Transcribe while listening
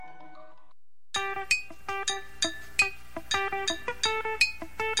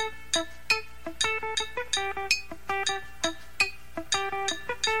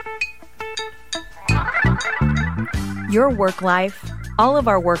Your work life, all of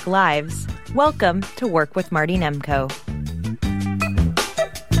our work lives. Welcome to Work with Marty Nemko.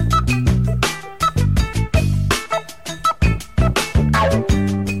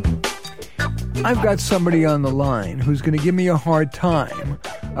 I've got somebody on the line who's going to give me a hard time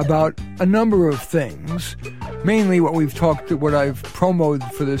about a number of things, mainly what I've promoted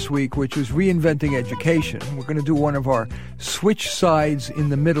for this week, which was reinventing education. We're going to do one of our switch sides in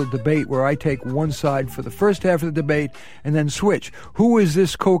the middle debate where I take one side for the first half of the debate and then switch. Who is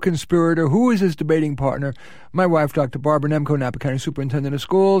this co-conspirator? Who is this debating partner? My wife, Dr. Barbara Nemko, Napa County Superintendent of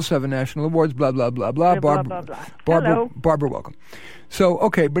Schools, 7 national awards, blah, blah, blah, blah. Barbara, welcome. So,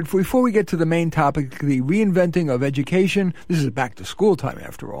 okay, but before we get to the main topic, the reinventing of education, this is back to school time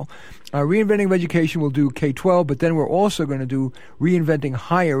after all. Reinventing of education, we'll do K-12, but then we're also going to do reinventing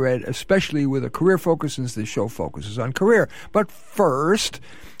higher ed, especially with a career focus, since this show focuses on career. But first,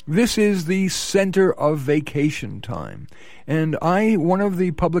 this is the center of vacation time. And one of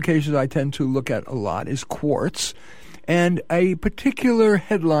the publications I tend to look at a lot is Quartz, and a particular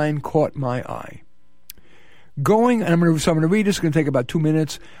headline caught my eye. I'm going to read this. It's going to take about 2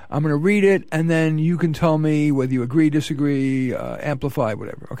 minutes. I'm going to read it, and then you can tell me whether you agree, disagree, amplify,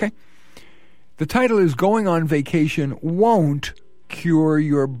 whatever, okay? The title is Going on Vacation Won't Cure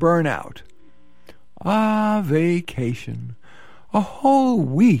Your Burnout. Ah, vacation. A whole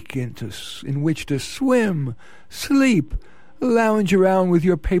week in which to swim, sleep, lounge around with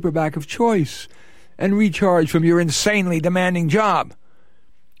your paperback of choice, and recharge from your insanely demanding job.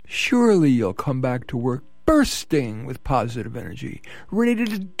 Surely you'll come back to work bursting with positive energy, ready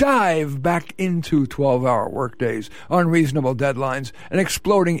to dive back into 12-hour workdays, unreasonable deadlines, an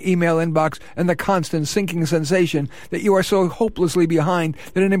exploding email inbox, and the constant sinking sensation that you are so hopelessly behind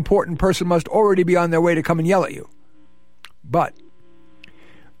that an important person must already be on their way to come and yell at you. But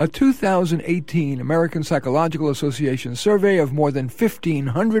a 2018 American Psychological Association survey of more than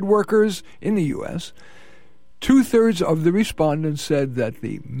 1,500 workers in the U.S., 2/3 of the respondents said that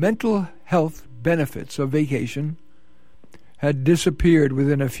the mental health benefits of vacation had disappeared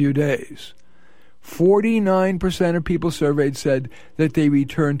within a few days. 49% of people surveyed said that they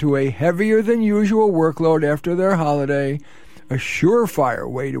returned to a heavier than usual workload after their holiday, a surefire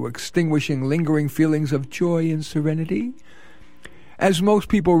way to extinguishing lingering feelings of joy and serenity. As most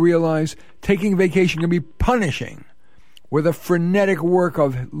people realize, taking vacation can be punishing, with a frenetic work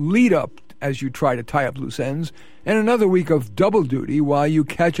of lead-up as you try to tie up loose ends, and another week of double duty while you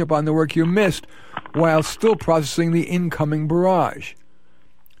catch up on the work you missed while still processing the incoming barrage.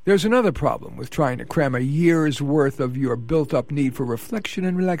 There's another problem with trying to cram a year's worth of your built-up need for reflection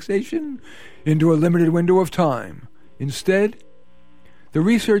and relaxation into a limited window of time. Instead, the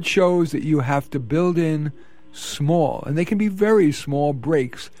research shows that you have to build in small, and they can be very small,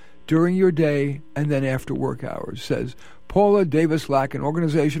 breaks during your day and then after work hours, says Paula Davis-Lack, an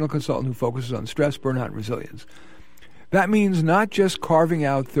organizational consultant who focuses on stress, burnout, and resilience. That means not just carving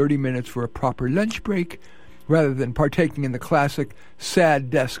out 30 minutes for a proper lunch break, rather than partaking in the classic sad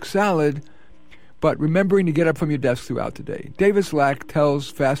desk salad, but remembering to get up from your desk throughout the day. Davis-Lack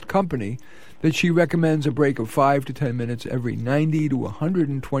tells Fast Company that she recommends a break of 5 to 10 minutes every 90 to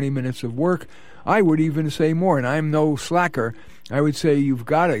 120 minutes of work. I would even say more, and I'm no slacker. I would say you've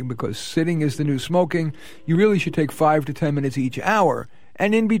got to, because sitting is the new smoking. You really should take 5 to 10 minutes each hour,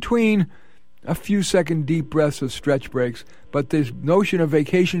 and in between, a few second deep breaths of stretch breaks. But this notion of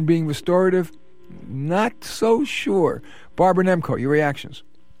vacation being restorative, not so sure. Barbara Nemko, your reactions?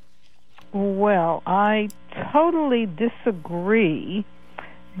 Well, I totally disagree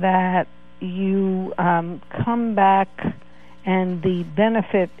that you come back and the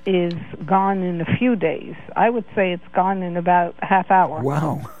benefit is gone in a few days. I would say it's gone in about half hour.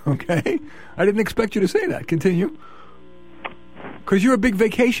 Wow, okay. I didn't expect you to say that. Continue. Because you're a big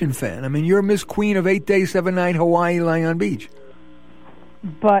vacation fan. I mean, you're Miss Queen of 8 days, 7 night Hawaii lying on beach.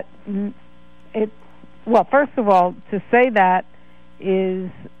 But first of all, to say that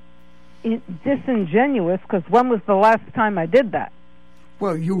is disingenuous, because when was the last time I did that?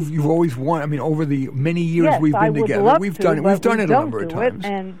 Well, you've always won. I mean, over the many years we've been together, we've done it a number of times.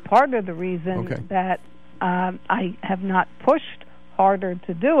 And part of the reason that I have not pushed harder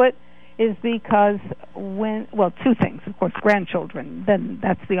to do it is because two things. Of course, grandchildren, then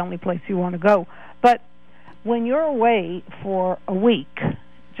that's the only place you want to go. But when you're away for a week,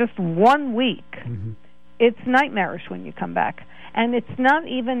 just 1 week, it's nightmarish when you come back. And it's not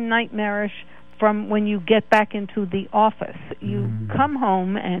even nightmarish from when you get back into the office. You come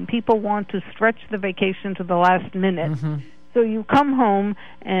home and people want to stretch the vacation to the last minute So you come home,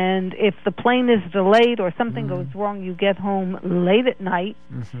 and if the plane is delayed or something goes wrong, you get home late at night,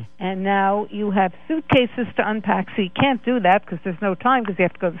 and now you have suitcases to unpack, so you can't do that because there's no time, because you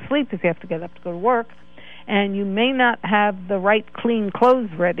have to go to sleep, because you have to get up to go to work, and you may not have the right clean clothes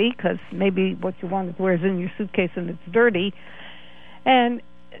ready because maybe what you want to wear is in your suitcase and it's dirty, and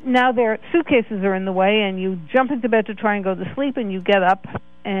now their suitcases are in the way, and you jump into bed to try and go to sleep, and you get up,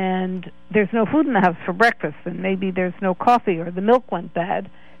 and there's no food in the house for breakfast, and maybe there's no coffee, or the milk went bad.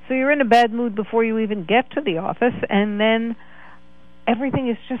 So you're in a bad mood before you even get to the office, and then everything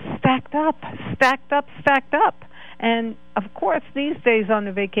is just stacked up. And, of course, these days on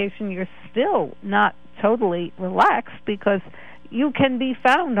a vacation, you're still not totally relaxed because you can be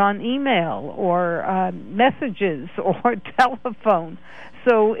found on email or messages or telephone.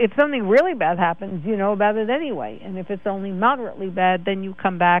 So if something really bad happens, you know about it anyway. And if it's only moderately bad, then you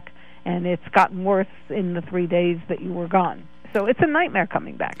come back and it's gotten worse in the 3 days that you were gone. So it's a nightmare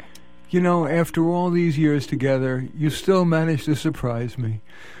coming back. You know, after all these years together, you still managed to surprise me.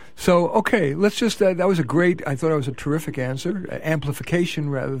 So, okay, let's just, that was a great, I thought it was a terrific answer, amplification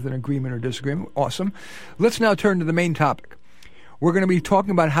rather than agreement or disagreement. Awesome. Let's now turn to the main topic. We're going to be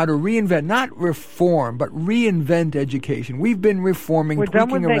talking about how to reinvent, not reform, but reinvent education. We've been reforming, We're tweaking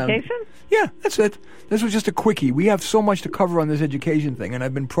done with around. Vacation? Yeah, that's it. This was just a quickie. We have so much to cover on this education thing, and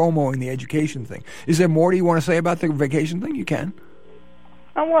I've been promoting the education thing. Is there more you want to say about the vacation thing? You can.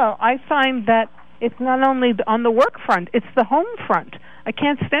 Oh, well, I find that it's not only on the work front, it's the home front. I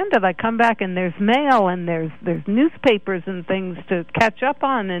can't stand it. I come back and there's mail and there's newspapers and things to catch up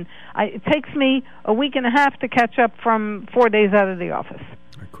on, and it takes me a week and a half to catch up from 4 days out of the office.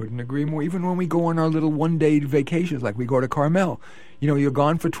 I couldn't agree more. Even when we go on our little one-day vacations, like we go to Carmel, you know, you're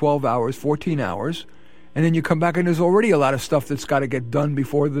gone for 12 hours, 14 hours, and then you come back and there's already a lot of stuff that's got to get done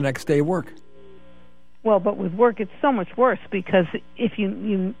before the next day of work. Well, but with work it's so much worse because if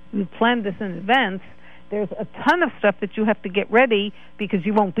you plan this in advance, there's a ton of stuff that you have to get ready because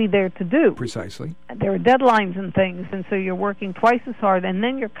you won't be there to do. Precisely. There are deadlines and things, and so you're working twice as hard, and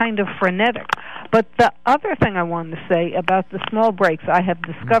then you're kind of frenetic. But the other thing I wanted to say about the small breaks, I have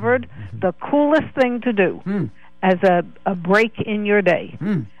discovered the coolest thing to do as a break in your day.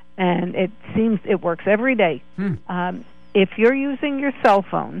 And it seems it works every day. If you're using your cell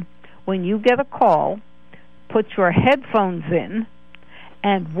phone, when you get a call, put your headphones in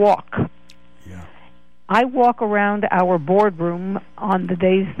and walk. I walk around our boardroom on the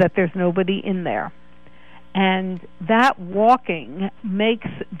days that there's nobody in there. And that walking makes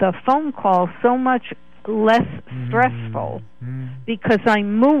the phone call so much less stressful because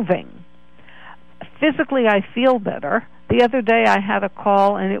I'm moving. Physically, I feel better. The other day I had a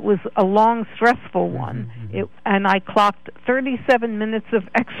call, and it was a long, stressful one. And I clocked 37 minutes of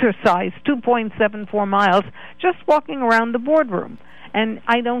exercise, 2.74 miles, just walking around the boardroom. And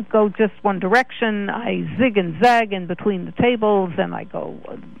I don't go just one direction. I zig and zag in between the tables, and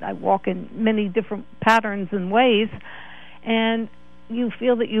I walk in many different patterns and ways. And you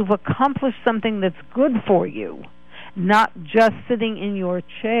feel that you've accomplished something that's good for you, not just sitting in your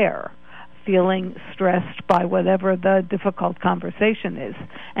chair feeling stressed by whatever the difficult conversation is.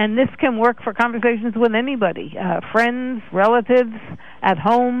 And this can work for conversations with anybody, friends, relatives, at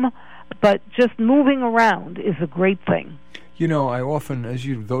home, but just moving around is a great thing. You know, I often,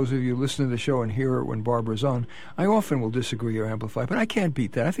 those of you listen to the show and hear it when Barbara's on, I often will disagree or amplify, but I can't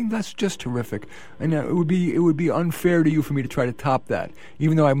beat that. I think that's just terrific, and it would be unfair to you for me to try to top that,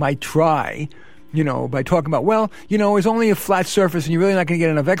 even though I might try, you know, by talking about, well, you know, it's only a flat surface and you're really not going to get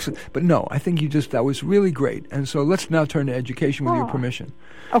enough exit. But no, I think that was really great. And so let's now turn to education with your permission.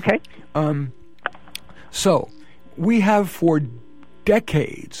 Okay. So we have for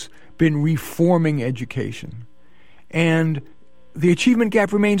decades been reforming education. And the achievement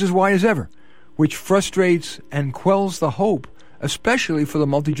gap remains as wide as ever, which frustrates and quells the hope, especially for the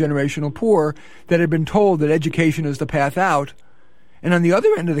multi-generational poor that have been told that education is the path out. And on the other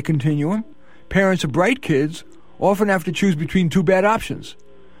end of the continuum, parents of bright kids often have to choose between two bad options: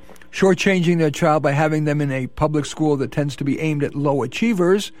 shortchanging their child by having them in a public school that tends to be aimed at low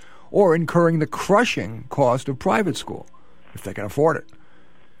achievers, or incurring the crushing cost of private school, if they can afford it.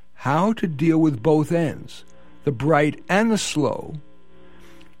 How to deal with both ends, the bright and the slow?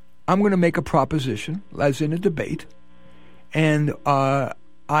 I'm going to make a proposition, as in a debate, and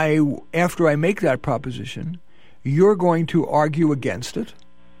after I make that proposition, you're going to argue against it,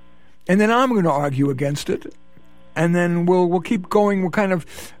 and then I'm going to argue against it, and then we'll keep going. We'll kind of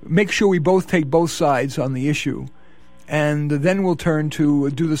make sure we both take both sides on the issue, and then we'll turn to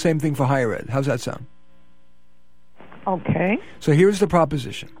do the same thing for higher ed. How's that sound? Okay. So here's the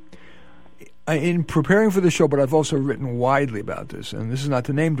proposition. in preparing for the show, but I've also written widely about this, and this is not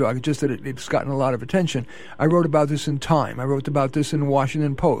to name drop, it's just that it's gotten a lot of attention. I wrote about this in Time. I wrote about this in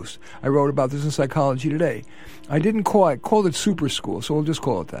Washington Post. I wrote about this in Psychology Today. I called it super school, so we'll just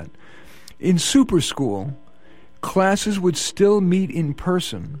call it that. In super school, classes would still meet in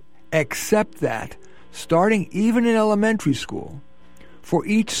person, except that, starting even in elementary school, for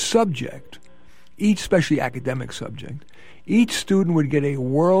each subject, especially academic subject, each student would get a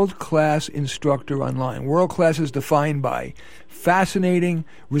world-class instructor online. World-class is defined by fascinating,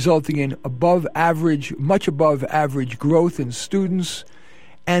 resulting in much above average growth in students,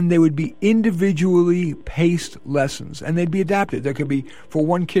 and they would be individually paced lessons, and they'd be adapted. There could be, for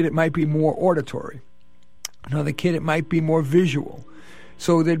one kid, it might be more auditory. Another kid, it might be more visual.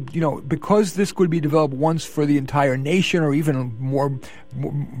 So that, because this could be developed once for the entire nation or even more,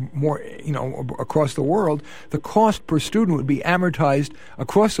 across the world, the cost per student would be amortized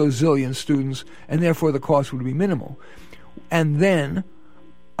across those zillion students, and therefore the cost would be minimal. And then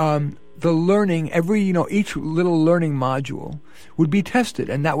the learning, each little learning module would be tested,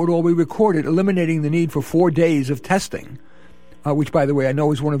 and that would all be recorded, eliminating the need for 4 days of testing, which, by the way, I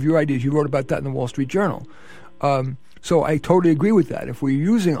know is one of your ideas. You wrote about that in the Wall Street Journal. So I totally agree with that. If we're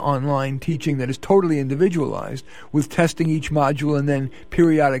using online teaching that is totally individualized, with testing each module and then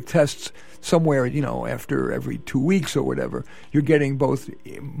periodic tests somewhere, after every 2 weeks or whatever, you're getting both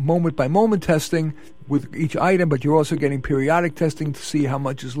moment-by-moment testing with each item, but you're also getting periodic testing to see how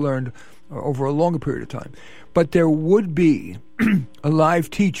much is learned over a longer period of time. But there would be a live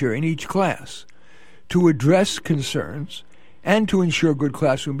teacher in each class to address concerns and to ensure good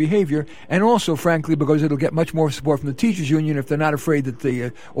classroom behavior, and also, frankly, because it'll get much more support from the teachers union if they're not afraid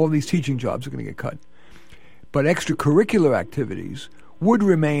that all these teaching jobs are going to get cut. But extracurricular activities would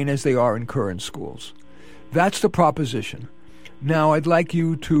remain as they are in current schools. That's the proposition. Now, I'd like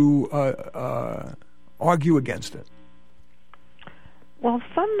you to argue against it. Well,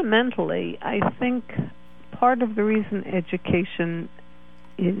 fundamentally, I think part of the reason education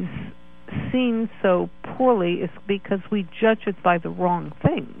is seen so poorly is because we judge it by the wrong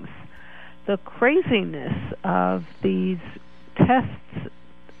things. The craziness of these tests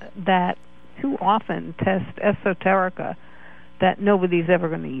that too often test esoterica that nobody's ever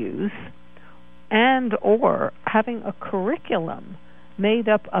going to use, and or having a curriculum made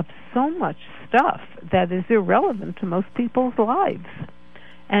up of so much stuff that is irrelevant to most people's lives.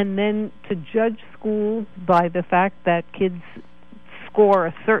 And then to judge schools by the fact that kids score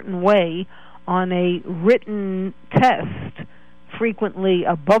a certain way on a written test, frequently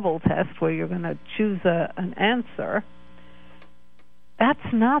a bubble test where you're going to choose an answer,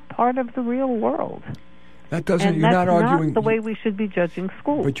 that's not part of the real world. That doesn't. And you're that's not arguing the way we should be judging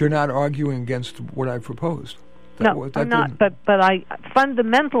schools. But you're not arguing against what I proposed. I'm not. But I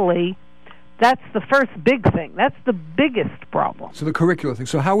fundamentally, that's the first big thing. That's the biggest problem. So the curricular thing.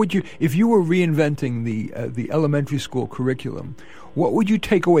 So how would you, if you were reinventing the elementary school curriculum, what would you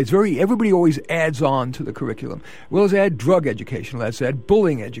take away? Everybody always adds on to the curriculum. Well, let's add drug education. Let's add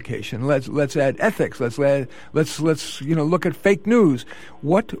bullying education. Let's add ethics. Let's look at fake news.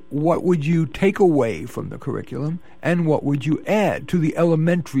 What would you take away from the curriculum, and what would you add to the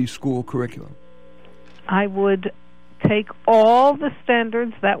elementary school curriculum? I would take all the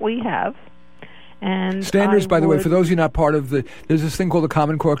standards that we have. And standards, by the way, for those who are not part of there's this thing called the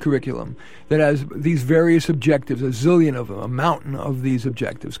Common Core Curriculum that has these various objectives, a zillion of them, a mountain of these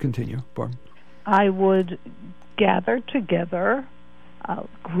objectives. Continue, Barb. I would gather together a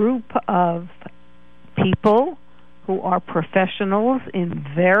group of people who are professionals in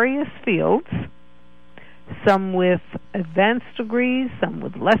various fields, some with advanced degrees, some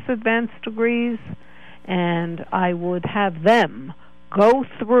with less advanced degrees, and I would have them go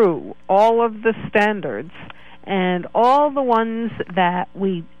through all of the standards and all the ones that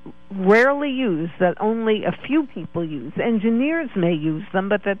we rarely use, that only a few people use. Engineers may use them,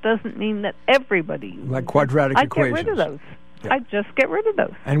 but that doesn't mean that everybody uses them. Like quadratic equations. I'd get rid of those. Yeah. I'd just get rid of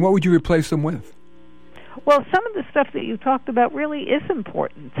those. And what would you replace them with? Well, some of the stuff that you talked about really is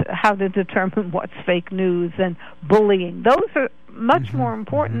important. How to determine what's fake news and bullying. Those are much more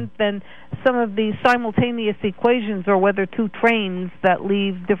important than some of these simultaneous equations, or whether two trains that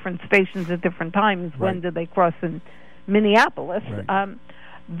leave different stations at different times, when do they cross in Minneapolis. Right.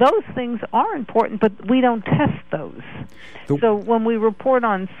 Those things are important, but we don't test those. So when we report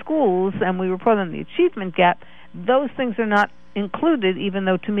on schools and we report on the achievement gap, those things are not included, even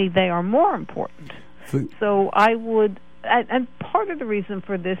though to me they are more important. So I would, and part of the reason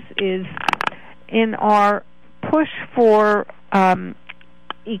for this is in our push for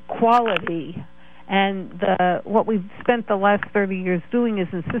equality And what we've spent the last 30 years doing is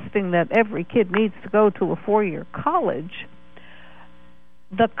insisting that every kid needs to go to a 4-year college.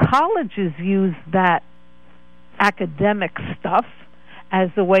 The colleges use that academic stuff as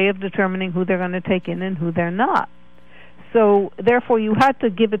a way of determining who they're going to take in and who they're not. So, therefore, you had to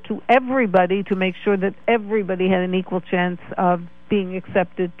give it to everybody to make sure that everybody had an equal chance of being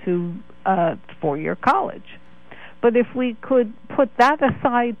accepted to 4-year college. But if we could put that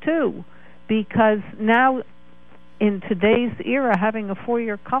aside, too, because now in today's era, having a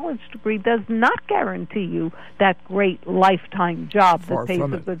 4-year college degree does not guarantee you that great lifetime job that pays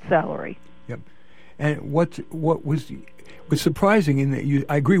a good salary. Yep. And what was surprising in that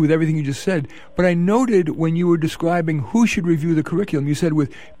I agree with everything you just said, but I noted when you were describing who should review the curriculum, you said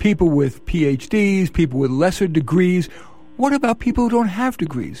with people with PhDs, people with lesser degrees. What about people who don't have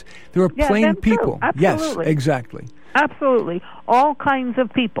degrees? There are plain people. Yes, exactly. Absolutely. All kinds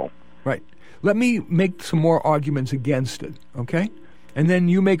of people. Right. Let me make some more arguments against it, okay? And then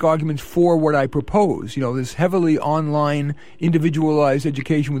you make arguments for what I propose, this heavily online, individualized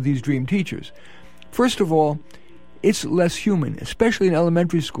education with these dream teachers. First of all, it's less human, especially in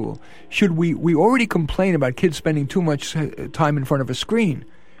elementary school. We already complain about kids spending too much time in front of a screen.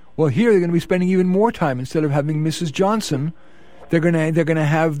 Well, here they're going to be spending even more time. Instead of having Mrs. Johnson, they're going to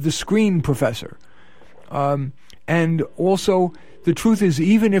have the screen professor. And also, the truth is,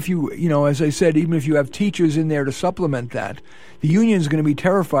 even if as I said, even if you have teachers in there to supplement that, the union is going to be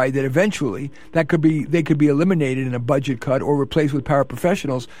terrified that eventually they could be eliminated in a budget cut or replaced with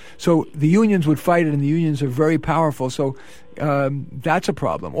paraprofessionals. So the unions would fight it, and the unions are very powerful. So that's a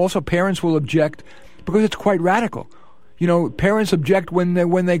problem. Also, parents will object because it's quite radical. Parents object when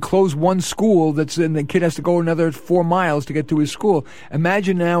they close one school and the kid has to go another 4 miles to get to his school.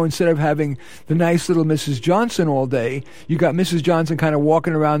 Imagine now, instead of having the nice little Mrs. Johnson all day, you got Mrs. Johnson kind of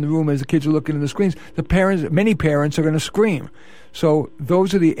walking around the room as the kids are looking at the screens. Many parents are going to scream. So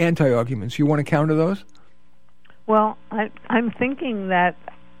those are the anti-arguments. You want to counter those? Well, I'm thinking that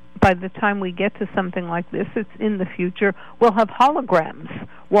by the time we get to something like this, it's in the future, we'll have holograms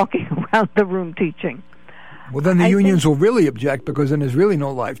walking around the room teaching. Well, then the unions will really object because then there's really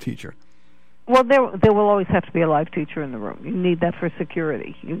no live teacher. Well, there will always have to be a live teacher in the room. You need that for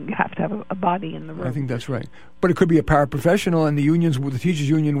security. You have to have a body in the room. I think that's right. But it could be a paraprofessional, and the teachers'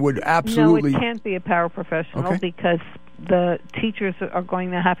 union would absolutely... No, it can't be a paraprofessional because the teachers are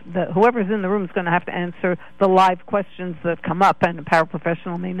going to have... whoever's in the room is going to have to answer the live questions that come up, and a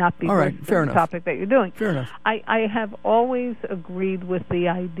paraprofessional may not be the topic that you're doing. Fair enough. I have always agreed with the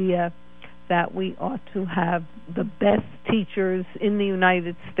idea that we ought to have the best teachers in the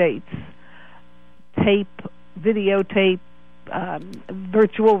United States videotape,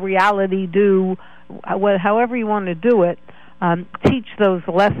 virtual reality, however you want to do it, teach those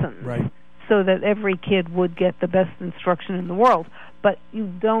lessons so that every kid would get the best instruction in the world. But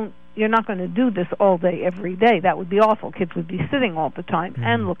you're not going to do this all day, every day. That would be awful. Kids would be sitting all the time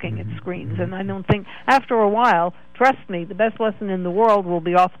and looking at screens. And I don't think, after a while, trust me, the best lesson in the world will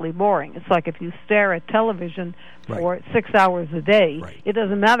be awfully boring. It's like if you stare at television for 6 hours a day, it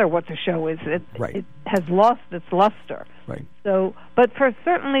doesn't matter what the show is. It has lost its luster. Right. So, but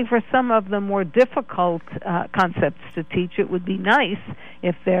certainly for some of the more difficult concepts to teach, it would be nice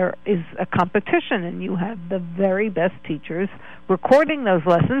if there is a competition and you have the very best teachers recording those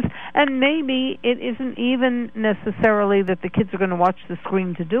lessons, and maybe it isn't even necessarily that the kids are going to watch the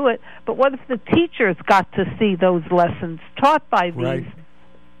screen to do it, but what if the teachers got to see those lessons taught by these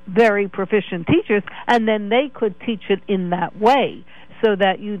very proficient teachers, and then they could teach it in that way, so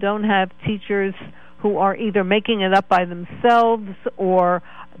that you don't have teachers who are either making it up by themselves or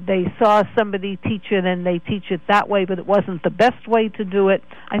they saw somebody teach it and they teach it that way, but it wasn't the best way to do it.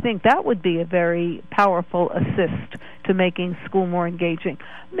 I think that would be a very powerful assist to making school more engaging.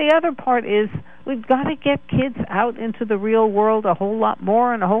 The other part is we've got to get kids out into the real world a whole lot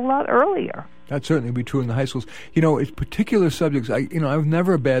more and a whole lot earlier. That certainly would be true in the high schools. It's particular subjects. I was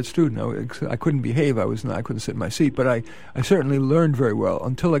never a bad student. I couldn't behave. I couldn't sit in my seat, but I certainly learned very well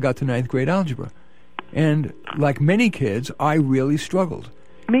until I got to 9th grade algebra. And like many kids, I really struggled.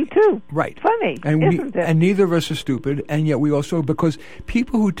 Me too. Right. Funny, isn't it? And neither of us are stupid, and yet we also, because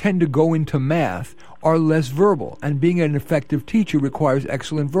people who tend to go into math are less verbal, and being an effective teacher requires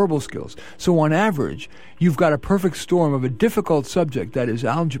excellent verbal skills. So on average, you've got a perfect storm of a difficult subject, that is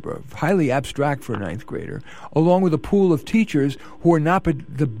algebra, highly abstract for a 9th grader, along with a pool of teachers who are not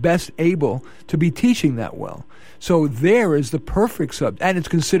the best able to be teaching that well. So there is the perfect subject, and it's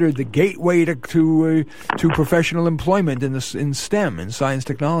considered the gateway to professional employment in STEM, in science,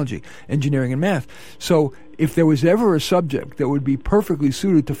 technology, engineering, and math. So if there was ever a subject that would be perfectly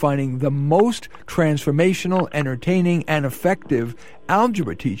suited to finding the most transformational, entertaining, and effective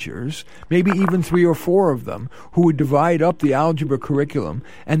algebra teachers, maybe even 3 or 4 of them, who would divide up the algebra curriculum,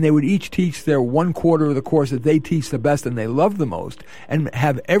 and they would each teach their 1/4 of the course that they teach the best and they love the most, and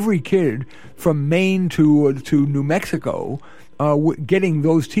have every kid from Maine to New Mexico getting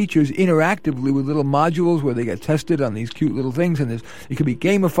those teachers interactively with little modules where they get tested on these cute little things, and it could be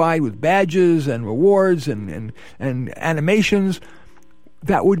gamified with badges and rewards and animations.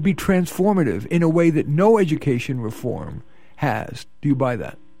 That would be transformative in a way that no education reform has. Do you buy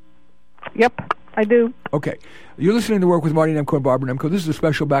that? Yep, I do. Okay. You're listening to Work with Marty Nemko and Barbara Nemko. This is a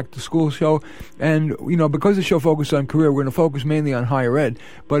special back-to-school show. And, because the show focuses on career, we're going to focus mainly on higher ed.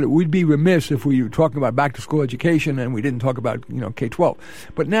 But we'd be remiss if we were talking about back-to-school education and we didn't talk about, K-12.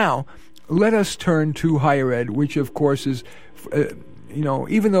 But now, let us turn to higher ed, which, of course, is...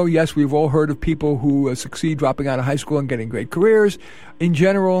 even though, yes, we've all heard of people who succeed dropping out of high school and getting great careers, in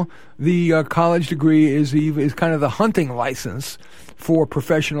general, the college degree is kind of the hunting license for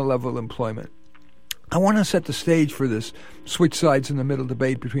professional level employment. I want to set the stage for this switch sides in the middle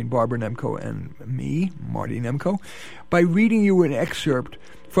debate between Barbara Nemko and me, Marty Nemko, by reading you an excerpt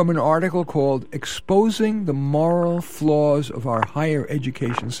from an article called Exposing the Moral Flaws of Our Higher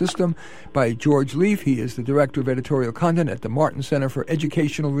Education System by George Leaf. He is the Director of Editorial Content at the Martin Center for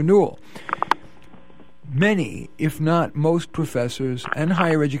Educational Renewal. Many, if not most, professors and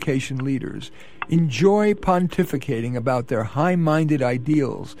higher education leaders enjoy pontificating about their high-minded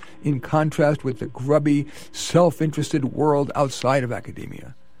ideals in contrast with the grubby, self-interested world outside of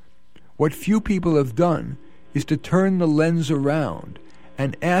academia. What few people have done is to turn the lens around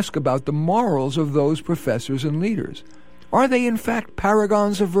and ask about the morals of those professors and leaders. Are they in fact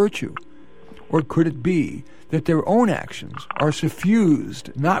paragons of virtue? Or could it be that their own actions are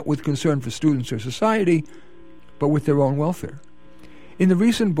suffused not with concern for students or society, but with their own welfare? In the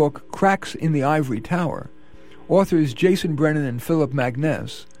recent book, Cracks in the Ivory Tower, authors Jason Brennan and Philip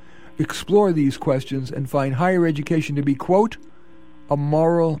Magness explore these questions and find higher education to be, quote, a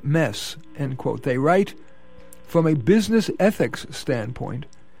moral mess, end quote. They write, from a business ethics standpoint,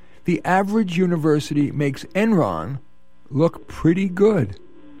 the average university makes Enron look pretty good.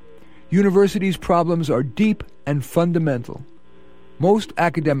 Universities' problems are deep and fundamental. Most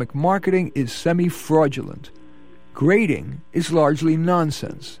academic marketing is semi-fraudulent. Grading is largely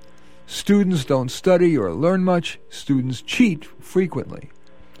nonsense. Students don't study or learn much. Students cheat frequently.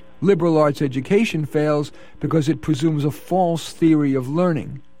 Liberal arts education fails because it presumes a false theory of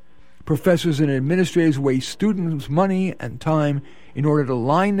learning. Professors and administrators waste students' money and time in order to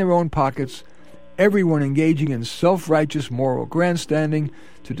line their own pockets, everyone engaging in self-righteous moral grandstanding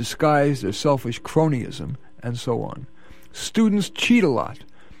to disguise their selfish cronyism, and so on. Students cheat a lot,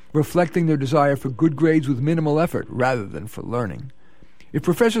 reflecting their desire for good grades with minimal effort rather than for learning. If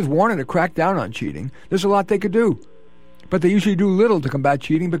professors wanted to crack down on cheating, there's a lot they could do. But they usually do little to combat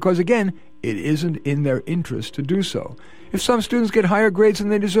cheating because, again, it isn't in their interest to do so. If some students get higher grades than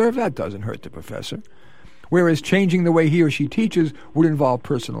they deserve, that doesn't hurt the professor. Whereas changing the way he or she teaches would involve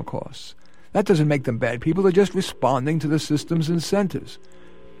personal costs. That doesn't make them bad people. They're just responding to the system's incentives.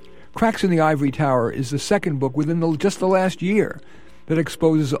 Cracks in the Ivory Tower is the second book within just the last year that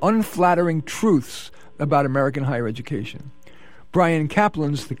exposes unflattering truths about American higher education. Brian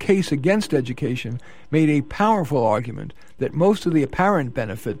Kaplan's The Case Against Education made a powerful argument that most of the apparent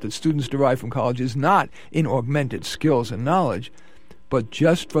benefit that students derive from college is not in augmented skills and knowledge, but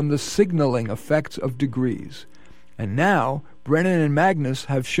just from the signaling effects of degrees. And now, Brennan and Magnus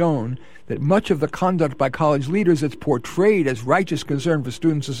have shown that much of the conduct by college leaders that's portrayed as righteous concern for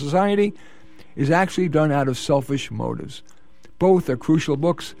students and society is actually done out of selfish motives. Both are crucial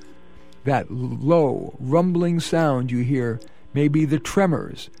books. That low, rumbling sound you hear may be the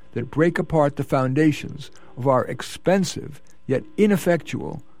tremors that break apart the foundations of our expensive yet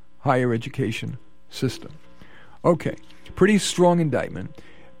ineffectual higher education system. Okay, pretty strong indictment.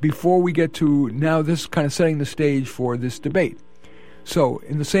 Before we get to now this kind of setting the stage for this debate. So,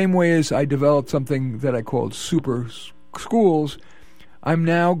 in the same way as I developed something that I called super schools, I'm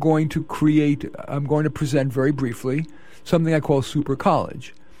now going to present very briefly something I call super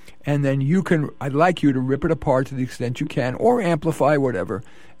college. And then I'd like you to rip it apart to the extent you can, or amplify whatever.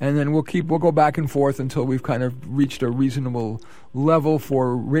 And then we'll go back and forth until we've kind of reached a reasonable level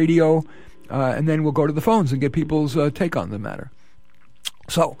for radio. And then we'll go to the phones and get people's take on the matter.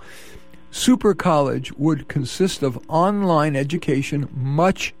 So, super college would consist of online education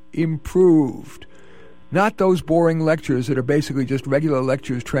much improved. Not those boring lectures that are basically just regular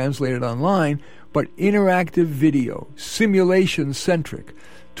lectures translated online, but interactive video, simulation-centric,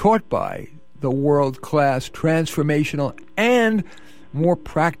 taught by the world-class, transformational, and more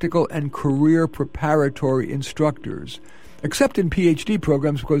practical and career preparatory instructors, except in PhD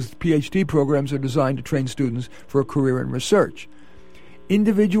programs, because PhD programs are designed to train students for a career in research.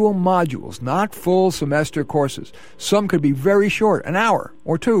 Individual modules, not full semester courses. Some could be very short, an hour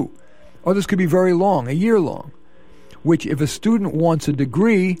or two. Others could be very long, a year long, which, if a student wants a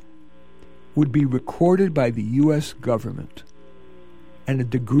degree, would be recorded by the U.S. government, and a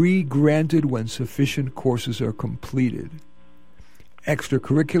degree granted when sufficient courses are completed.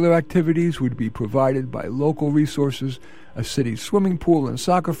 Extracurricular activities would be provided by local resources, a city's swimming pool and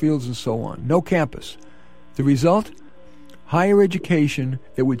soccer fields, and so on. No campus. The result? Higher education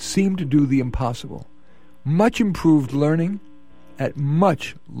that would seem to do the impossible. Much improved learning at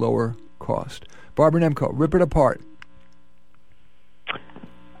much lower cost. Barbara Nemko, rip it apart.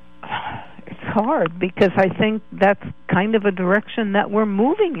 It's hard because I think that's kind of a direction that we're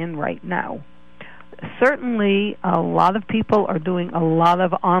moving in right now. Certainly, a lot of people are doing a lot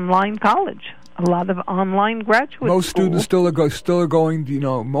of online college, a lot of online graduate Most school. students still are going,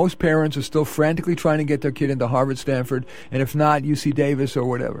 most parents are still frantically trying to get their kid into Harvard, Stanford, and if not, UC Davis or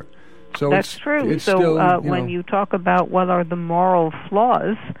whatever. So that's true. It's so still, when you talk about what are the moral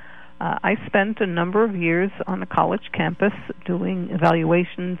flaws, I spent a number of years on a college campus doing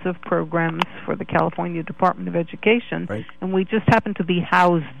evaluations of programs for the California Department of Education, right. And we just happened to be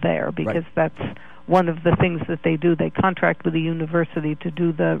housed there because right. that's one of the things that they do. They contract with the university to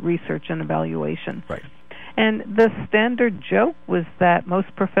do the research and evaluation. Right. And the standard joke was that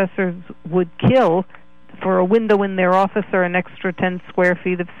most professors would kill for a window in their office or an extra 10 square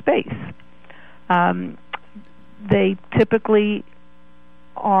feet of space. They typically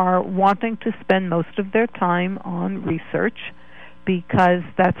are wanting to spend most of their time on research because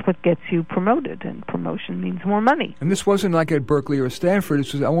that's what gets you promoted, and promotion means more money. And this wasn't like at Berkeley or Stanford.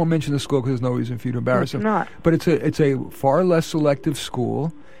 I won't mention the school because there's no reason for you to embarrass them. It's not. But it's a far less selective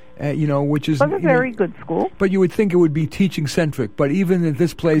school, which is... But a very good school. But you would think it would be teaching-centric. But even at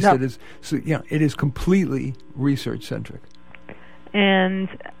this place, no. It is completely research-centric. And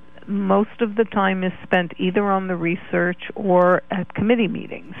most of the time is spent either on the research or at committee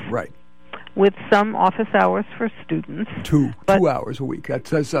meetings. Right. With some office hours for students. 2 hours a week. That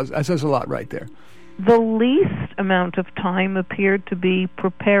says a lot right there. The least amount of time appeared to be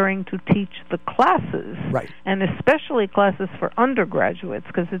preparing to teach the classes, right. And especially classes for undergraduates,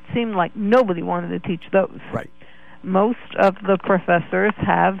 because it seemed like nobody wanted to teach those. Right. Most of the professors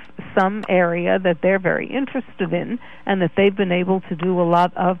have some area that they're very interested in and that they've been able to do a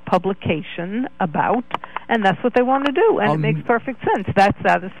lot of publication about, and that's what they want to do, and it makes perfect sense. That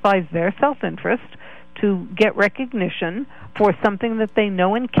satisfies their self-interest to get recognition for something that they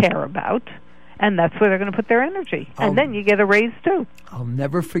know and care about, and that's where they're going to put their energy. And then you get a raise, too. I'll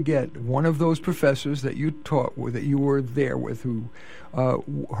never forget one of those professors that you taught with, that you were there with, who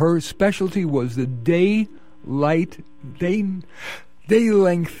her specialty was the day length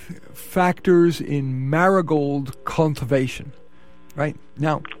factors in marigold cultivation. Right?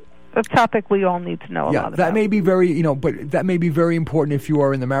 Now, a topic we all need to know a lot about. That may be very, but that may be very important if you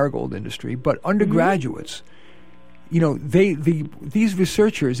are in the marigold industry. But undergraduates, these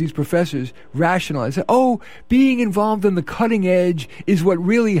researchers, these professors rationalize that, being involved in the cutting edge is what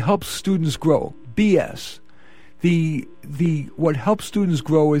really helps students grow. BS. What helps students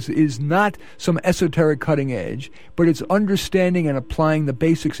grow is not some esoteric cutting edge, but it's understanding and applying the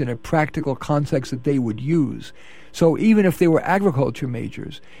basics in a practical context that they would use. So even if they were agriculture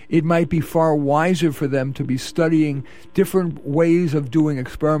majors, it might be far wiser for them to be studying different ways of doing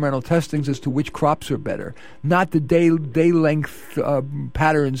experimental testings as to which crops are better, not the day length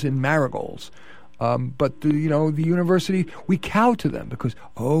patterns in marigolds. But the university, we cow to them because,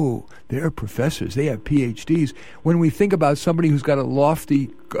 they're professors, they have PhDs. When we think about somebody who's got a lofty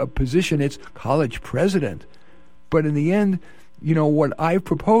position, it's college president. But in the end, what I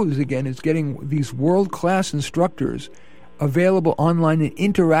propose, again, is getting these world-class instructors available online in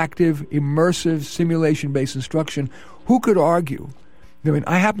interactive, immersive, simulation-based instruction. Who could argue? I mean,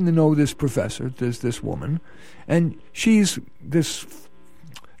 I happen to know this professor, this woman, and she's this...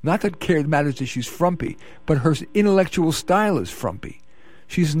 Not that it matters that she's frumpy, but her intellectual style is frumpy.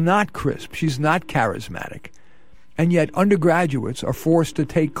 She's not crisp. She's not charismatic. And yet undergraduates are forced to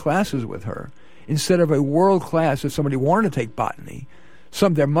take classes with her instead of a world class. If somebody wanted to take botany,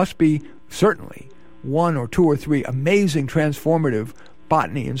 there must be certainly 1 or 2 or 3 amazing transformative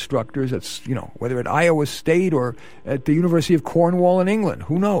botany instructors. That's, whether at Iowa State or at the University of Cornwall in England,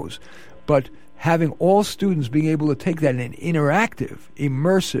 who knows? But having all students being able to take that in an interactive,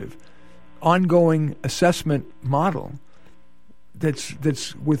 immersive, ongoing assessment model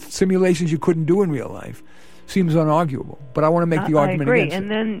that's with simulations you couldn't do in real life seems unarguable. But I want to make the argument against it. I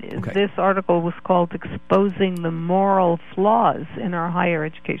agree. And then Okay. this article was called Exposing the Moral Flaws in Our Higher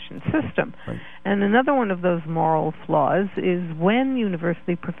Education System. Right. And another one of those moral flaws is when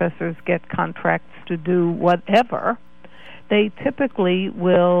university professors get contracts to do whatever, they typically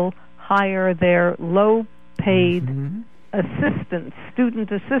will hire their low-paid assistants,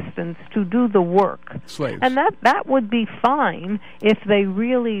 student assistants, to do the work. Slaves. And that would be fine if they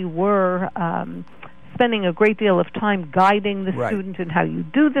really were spending a great deal of time guiding the student in how you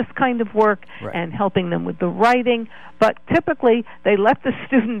do this kind of work and helping them with the writing. But typically, they let the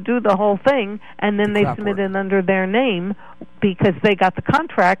student do the whole thing, and then they submit it under their name because they got the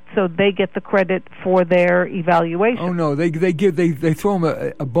contract, so they get the credit for their evaluation. Oh no, they throw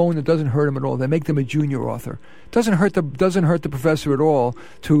them a bone that doesn't hurt them at all. They make them a junior author. Doesn't hurt the professor at all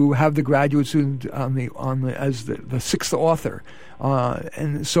to have the graduate student as the sixth author.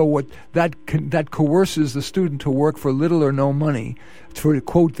 And so what that coerces the student to work for little or no money to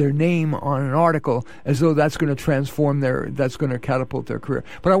quote their name on an article as though that's going to catapult their career.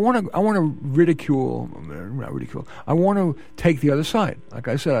 But I want to I want to take the other side. Like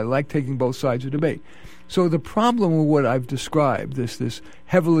I said, I like taking both sides of debate. So the problem with what I've described, this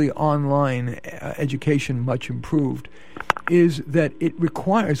heavily online education, much improved, is that it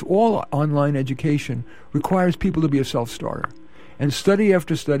requires, all online education requires people to be a self-starter. And study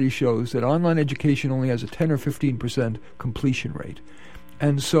after study shows that online education only has a 10 or 15% completion rate.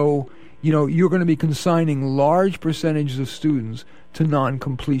 And so, you're going to be consigning large percentages of students to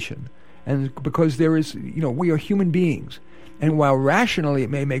non-completion. And because there is, we are human beings. And while rationally it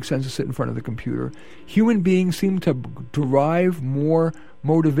may make sense to sit in front of the computer, human beings seem to derive more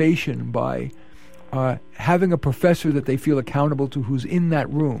motivation by having a professor that they feel accountable to who's in that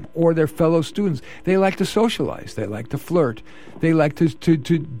room, or their fellow students. They like to socialize. They like to flirt. They like to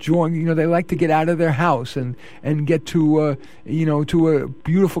join, they like to get out of their house and get to a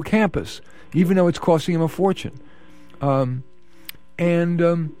beautiful campus, even though it's costing them a fortune. Also,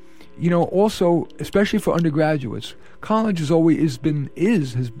 especially for undergraduates, college has always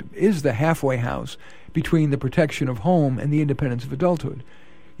is the halfway house between the protection of home and the independence of adulthood.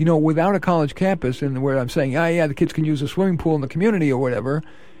 Without a college campus, and where I'm saying, the kids can use a swimming pool in the community or whatever,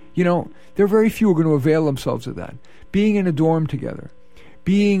 there are very few who are going to avail themselves of that. Being in a dorm together,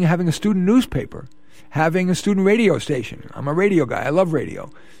 having a student newspaper, having a student radio station. I'm a radio guy. I love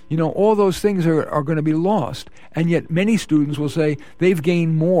radio. All those things are going to be lost. And yet many students will say they've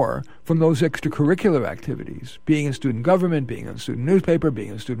gained more from those extracurricular activities, being in student government, being in a student newspaper, being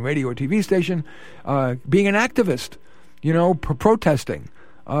in a student radio or TV station, being an activist, protesting,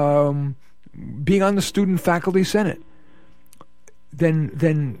 being on the student faculty senate,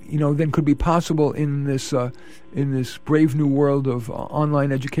 than could be possible in this brave new world of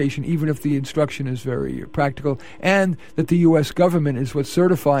online education, even if the instruction is very practical, and that the U.S. government is what's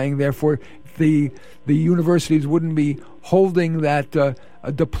certifying. Therefore, the universities wouldn't be holding that a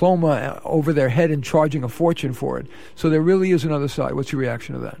diploma over their head and charging a fortune for it. So there really is another side. What's your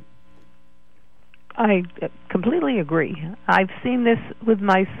reaction to that? I completely agree. I've seen this with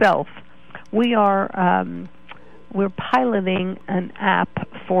myself. We're piloting an app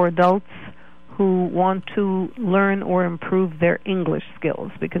for adults who want to learn or improve their English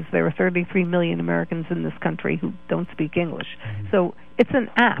skills, because there are 33 million Americans in this country who don't speak English. So it's an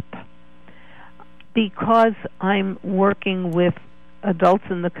app. Because I'm working with adults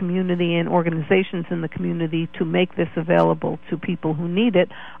in the community and organizations in the community to make this available to people who need it,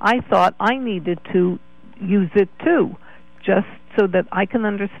 I thought I needed to use it too, just so that I can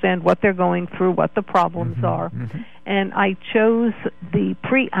understand what they're going through, what the problems are. And I chose the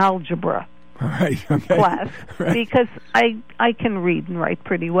pre-algebra class because I can read and write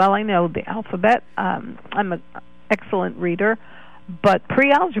pretty well. I know the alphabet. I'm an excellent reader. But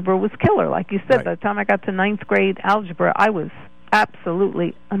pre-algebra was killer. Like you said, by the time I got to 9th grade algebra, I was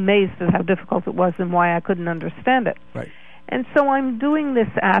absolutely amazed at how difficult it was and why I couldn't understand it. And so I'm doing this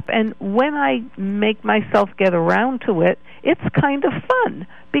app, and when I make myself get around to it, it's kind of fun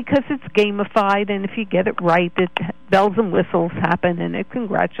because it's gamified, and if you get it right, bells and whistles happen, and it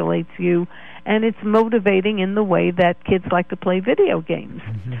congratulates you, and it's motivating in the way that kids like to play video games.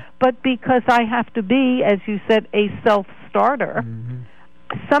 But because I have to be, as you said, a self-starter,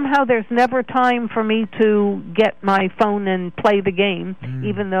 somehow there's never time for me to get my phone and play the game,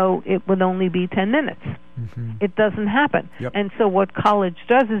 even though it would only be 10 minutes. It doesn't happen. And so what college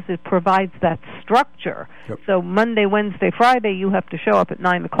does is it provides that structure. So Monday, Wednesday, Friday, you have to show up at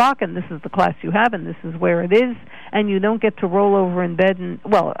 9 o'clock, and this is the class you have, and this is where it is, and you don't get to roll over in bed and,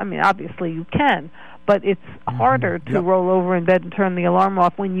 well, I mean, obviously you can, but it's harder to roll over in bed and turn the alarm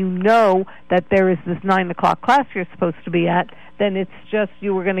off when you know that there is this 9 o'clock class you're supposed to be at. Then it's just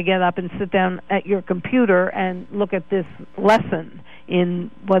you were going to get up and sit down at your computer and look at this lesson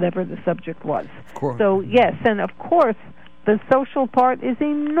in whatever the subject was. Of course. So, yes, and of course, the social part is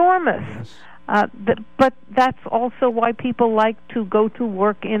enormous. Yes. But that's also why people like to go to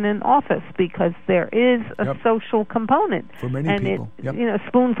work in an office, because there is a social component. For many people. And a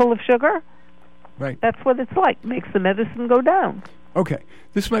spoonful of sugar, right. That's what it's like. Makes the medicine go down. Okay,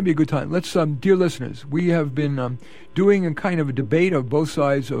 this might be a good time. Let's, dear listeners, we have been doing a kind of a debate of both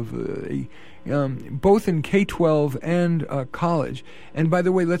sides of both in K-12 and college. And by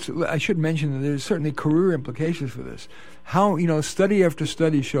the way, I should mention that there's certainly career implications for this. How, study after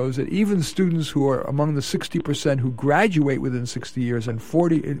study shows that even students who are among the 60% who graduate within 60 years and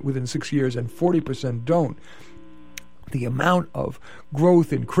 40% don't, the amount of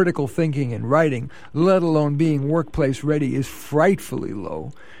growth in critical thinking and writing, let alone being workplace ready, is frightfully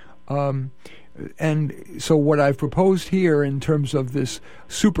low. And so what I've proposed here in terms of this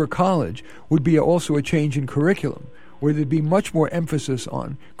super college would be also a change in curriculum, where there'd be much more emphasis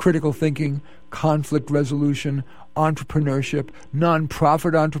on critical thinking, conflict resolution, entrepreneurship,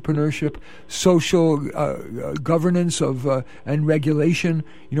 nonprofit entrepreneurship, social governance of and regulation,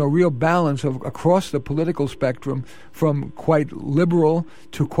 real balance of across the political spectrum from quite liberal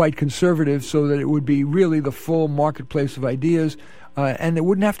to quite conservative, so that it would be really the full marketplace of ideas. And it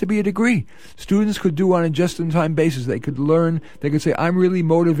wouldn't have to be a degree. Students could do on a just-in-time basis. They could learn. They could say, I'm really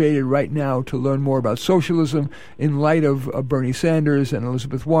motivated right now to learn more about socialism in light of Bernie Sanders and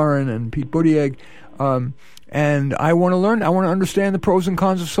Elizabeth Warren and Pete Buttigieg. And I want to learn. I want to understand the pros and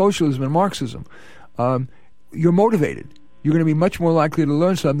cons of socialism and Marxism. You're motivated. You're going to be much more likely to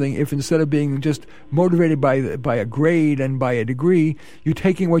learn something if, instead of being just motivated by a grade and by a degree, you're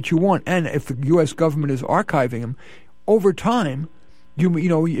taking what you want. And if the U.S. government is archiving them, over time,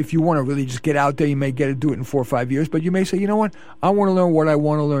 if you want to really just get out there, you may do it in 4 or 5 years, but you may say, you know what, I want to learn what I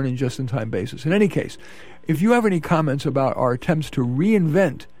want to learn in just-in-time basis. In any case, if you have any comments about our attempts to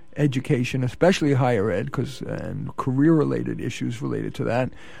reinvent education, especially higher ed, and career-related issues related to that,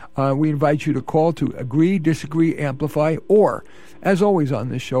 we invite you to call to agree, disagree, amplify, or, as always on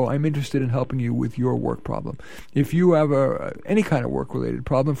this show, I'm interested in helping you with your work problem. If you have any kind of work-related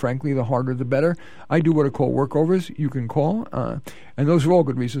problem, frankly, the harder the better. I do what are called workovers. You can call, and those are all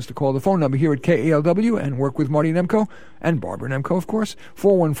good reasons to call. The phone number here at KALW and Work with Marty Nemko and Barbara Nemko, of course,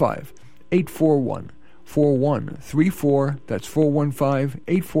 415-841-4134. That's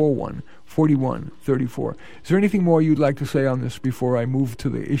 415-841-4134. Is there anything more you'd like to say on this before I move to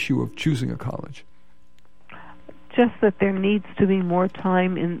the issue of choosing a college? Just that there needs to be more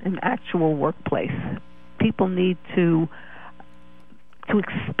time in an actual workplace. People need to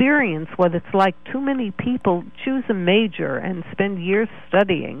experience what it's like. Too many people choose a major and spend years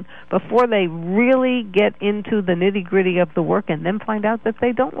studying before they really get into the nitty-gritty of the work, and then find out that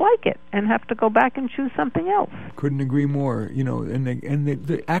they don't like it and have to go back and choose something else. Couldn't agree more. And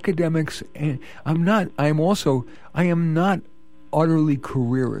the academics. And I am not utterly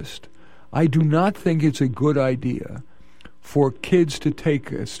careerist. I do not think it's a good idea for kids to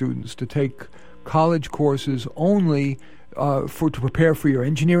take students to take college courses only to prepare for your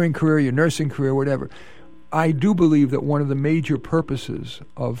engineering career, your nursing career, whatever. I do believe that one of the major purposes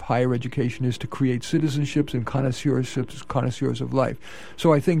of higher education is to create citizenships and connoisseurs of life.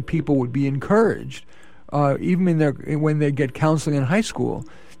 So I think people would be encouraged, even when they get counseling in high school,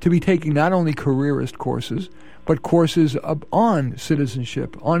 to be taking not only careerist courses, but courses on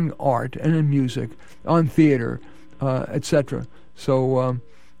citizenship, on art and in music, on theater, etc. So,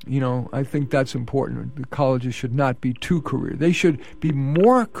 I think that's important. The colleges should not be too career. They should be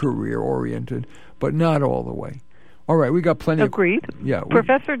more career-oriented, but not all the way. All right, we got plenty Agreed. Yeah.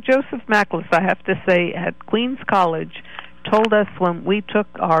 Professor Joseph Maklis, I have to say, at Queens College, told us when we took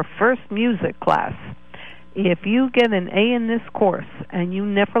our first music class, if you get an A in this course and you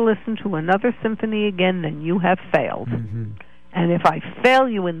never listen to another symphony again, then you have failed. Mm-hmm. And if I fail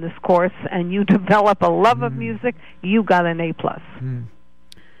you in this course and you develop a love of music, you got an A+. Mm.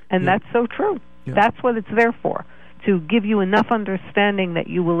 And that's so true. Yeah. That's what it's there for, to give you enough understanding that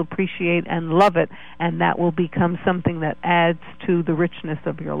you will appreciate and love it, and that will become something that adds to the richness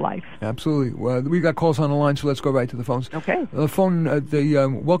of your life. Absolutely. Well, we got calls on the line, so let's go right to the phones. Okay. The phone.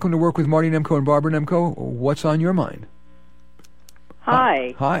 Welcome to Work with Marty Nemko and Barbara Nemko. What's on your mind?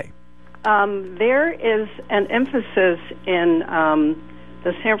 Hi. Hi. There is an emphasis in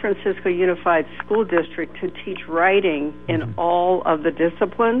the San Francisco Unified School District to teach writing in all of the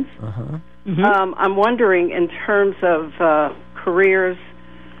disciplines. Mm-hmm. I'm wondering, in terms of careers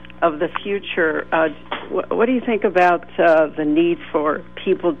of the future, what do you think about the need for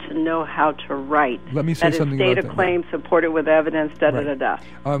people to know how to write? Let me say something about that. That is, state a claim, support it with evidence, da-da-da-da.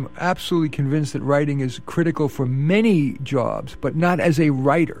 I'm absolutely convinced that writing is critical for many jobs, but not as a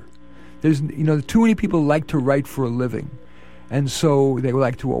writer. There's, too many people like to write for a living. And so they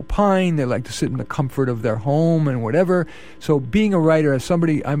like to opine, they like to sit in the comfort of their home and whatever. So being a writer, as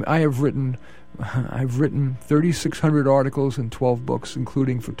somebody, I've written 3,600 articles and 12 books,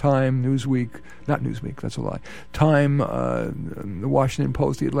 including for Time, not Newsweek, that's a lie, Time, the Washington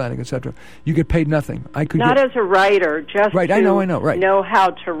Post, the Atlantic, etc. You get paid nothing. Not as a writer, just right, to I know, right. know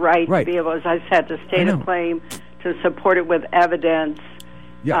how to write, right. To be able, as I said, to state a claim, to support it with evidence,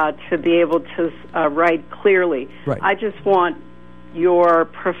 to be able to write clearly. Right. I just want your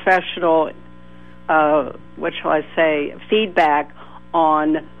professional, feedback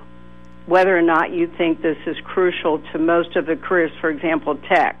on whether or not you think this is crucial to most of the careers, for example,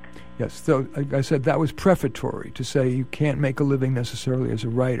 tech. Yes, so like I said, that was prefatory to say you can't make a living necessarily as a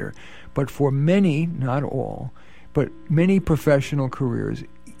writer. But for many, not all, but many professional careers,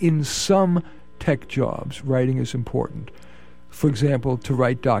 in some tech jobs, writing is important. For example, to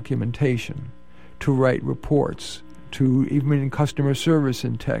write documentation, to write reports, to even in customer service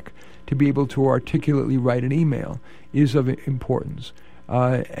in tech, to be able to articulately write an email is of importance.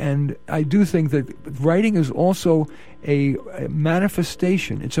 And I do think that writing is also a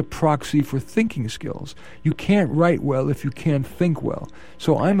manifestation. It's a proxy for thinking skills. You can't write well if you can't think well.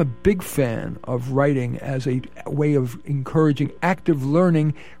 So I'm a big fan of writing as a way of encouraging active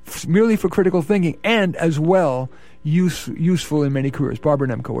learning merely for critical thinking, and as well useful in many careers. Barbara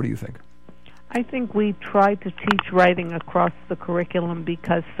Nemko, what do you think? I think we try to teach writing across the curriculum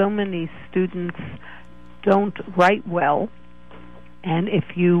because so many students don't write well. And if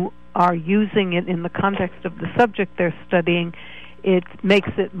you are using it in the context of the subject they're studying, it makes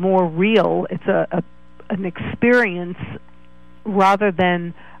it more real. It's an experience rather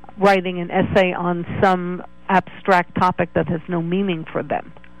than writing an essay on some abstract topic that has no meaning for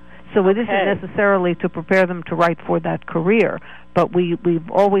them. So it isn't necessarily to prepare them to write for that career, but we've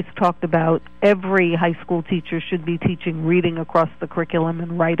always talked about every high school teacher should be teaching reading across the curriculum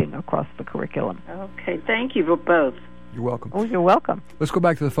and writing across the curriculum. Okay, thank you both. You're welcome. Oh, you're welcome. Let's go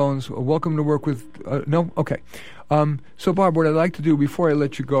back to the phones. Welcome to Work With... no? Okay. So, Barb, what I'd like to do before I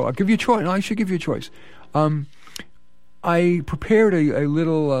let you go, I'll give you a choice. No, I should give you a choice. I prepared a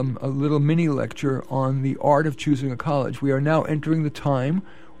little mini lecture on the art of choosing a college. We are now entering the time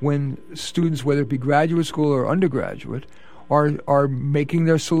when students, whether it be graduate school or undergraduate, are making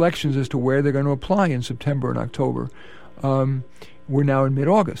their selections as to where they're going to apply in September and October. We're now in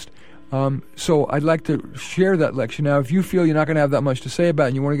mid-August. So I'd like to share that lecture. Now, if you feel you're not going to have that much to say about it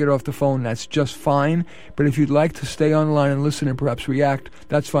and you want to get off the phone, that's just fine. But if you'd like to stay online and listen and perhaps react,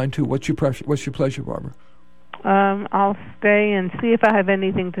 that's fine too. What's your pleasure, Barbara? I'll stay and see if I have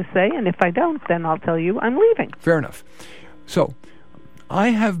anything to say, and if I don't, then I'll tell you I'm leaving. Fair enough. So I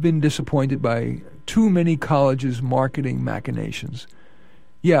have been disappointed by too many colleges' marketing machinations.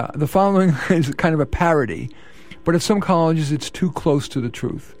 Yeah, the following is kind of a parody, but at some colleges it's too close to the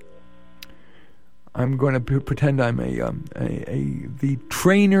truth. I'm going to pretend I'm the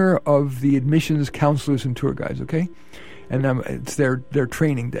trainer of the admissions counselors and tour guides, okay? And it's their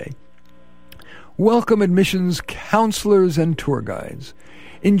training day. Welcome, admissions counselors and tour guides.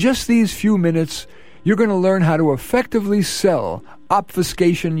 In just these few minutes, you're going to learn how to effectively sell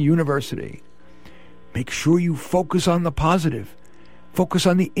Obfuscation University. Make sure you focus on the positive. Focus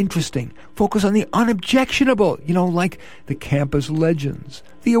on the interesting. Focus on the unobjectionable. Like the campus legends,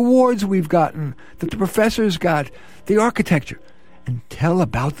 the awards we've gotten, that the professors got, the architecture. And tell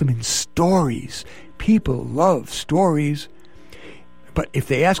about them in stories. People love stories. But if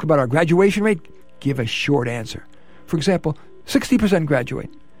they ask about our graduation rate, give a short answer. For example, 60% graduate.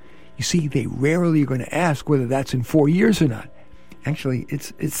 You see, they rarely are going to ask whether that's in 4 years or not. Actually,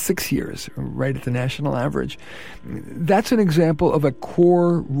 it's 6 years, right at the national average. That's an example of a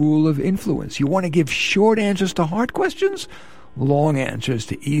core rule of influence. You want to give short answers to hard questions, long answers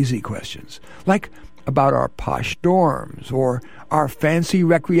to easy questions. Like about our posh dorms or our fancy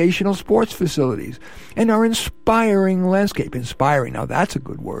recreational sports facilities and our inspiring landscape. Inspiring, now that's a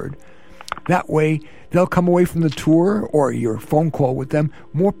good word. That way, they'll come away from the tour or your phone call with them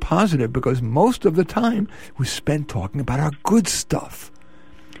more positive because most of the time was spent talking about our good stuff.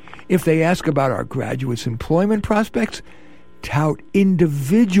 If they ask about our graduates' employment prospects, tout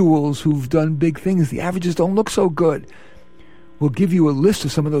individuals who've done big things. The averages don't look so good. We'll give you a list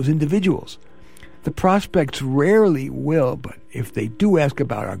of some of those individuals. The prospects rarely will, but if they do ask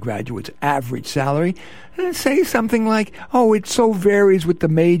about our graduates' average salary, say something like, oh, it so varies with the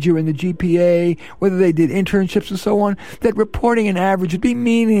major and the GPA, whether they did internships and so on, that reporting an average would be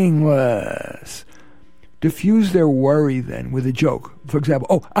meaningless. Diffuse their worry, then, with a joke. For example,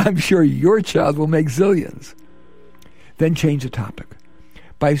 oh, I'm sure your child will make zillions. Then change the topic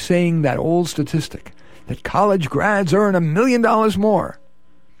by saying that old statistic that college grads earn $1 million more.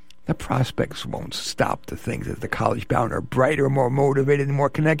 The prospects won't stop to think that the college-bound are brighter, more motivated, and more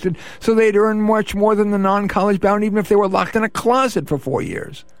connected, so they'd earn much more than the non-college-bound even if they were locked in a closet for 4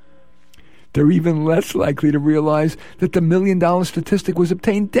 years. They're even less likely to realize that the $1 million statistic was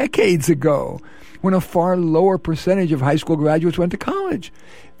obtained decades ago, when a far lower percentage of high school graduates went to college.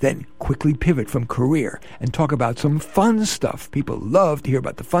 Then quickly pivot from career and talk about some fun stuff. People love to hear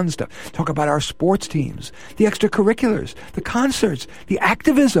about the fun stuff. Talk about our sports teams, the extracurriculars, the concerts, the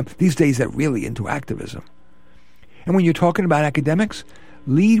activism. These days they're really into activism. And when you're talking about academics,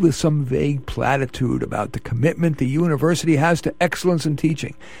 lead with some vague platitude about the commitment the university has to excellence in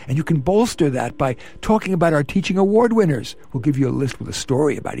teaching. And you can bolster that by talking about our teaching award winners. We'll give you a list with a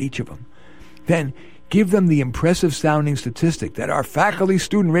story about each of them. Then give them the impressive-sounding statistic that our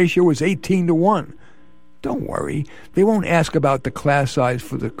faculty-student ratio is 18-1. Don't worry. They won't ask about the class size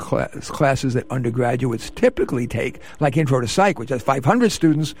for the classes that undergraduates typically take, like Intro to Psych, which has 500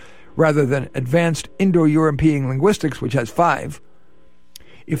 students, rather than Advanced Indo-European Linguistics, which has 5.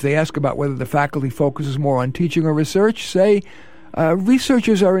 If they ask about whether the faculty focuses more on teaching or research, say,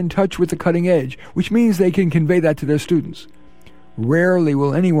 researchers are in touch with the cutting edge, which means they can convey that to their students. Rarely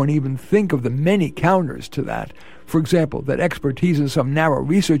will anyone even think of the many counters to that. For example, that expertise in some narrow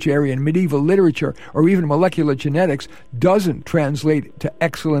research area in medieval literature or even molecular genetics doesn't translate to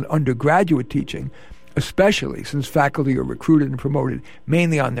excellent undergraduate teaching, especially since faculty are recruited and promoted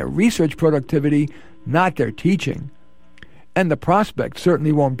mainly on their research productivity, not their teaching. And the prospect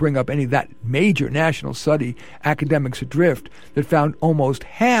certainly won't bring up any of that major national study, Academics Adrift, that found almost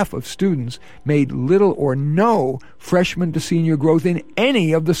half of students made little or no freshman to senior growth in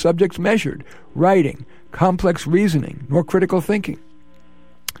any of the subjects measured: writing, complex reasoning, nor critical thinking.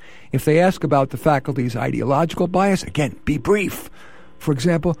 If they ask about the faculty's ideological bias, again, be brief. For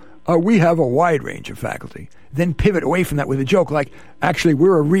example, we have a wide range of faculty. Then pivot away from that with a joke like, actually,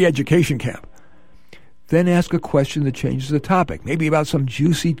 we're a re-education camp. Then ask a question that changes the topic, maybe about some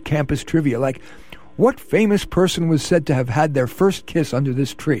juicy campus trivia, like, what famous person was said to have had their first kiss under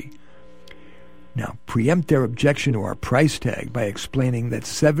this tree? Now, preempt their objection to our price tag by explaining that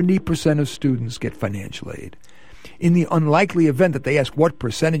 70% of students get financial aid. In the unlikely event that they ask what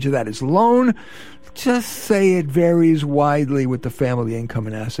percentage of that is loan, just say it varies widely with the family income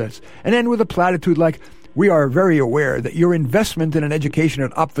and assets, and end with a platitude like, we are very aware that your investment in an education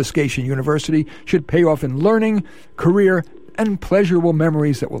at Obfuscation University should pay off in learning, career, and pleasurable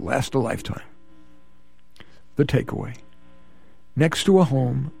memories that will last a lifetime. The takeaway. Next to a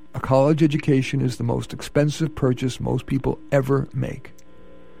home, a college education is the most expensive purchase most people ever make.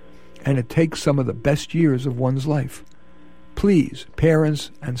 And it takes some of the best years of one's life. Please,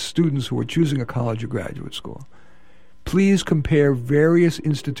 parents and students who are choosing a college or graduate school, please compare various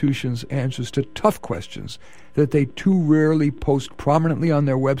institutions' answers to tough questions that they too rarely post prominently on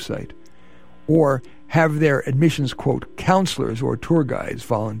their website, or have their admissions, quote, counselors or tour guides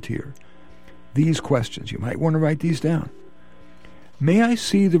volunteer. These questions, you might want to write these down. May I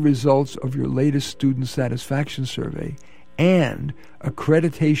see the results of your latest student satisfaction survey and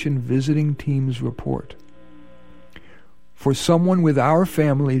accreditation visiting team's report? For someone with our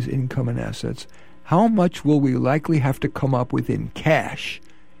family's income and assets, how much will we likely have to come up with in cash,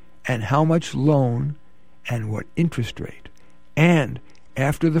 and how much loan, and what interest rate? And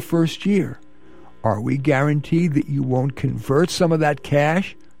after the first year, are we guaranteed that you won't convert some of that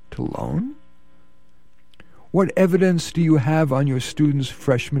cash to loan? What evidence do you have on your students'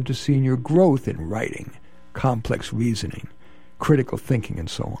 freshman to senior growth in writing, complex reasoning, critical thinking, and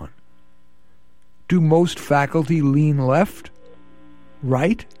so on? Do most faculty lean left?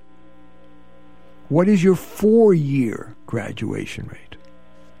 Right? What is your 4-year graduation rate?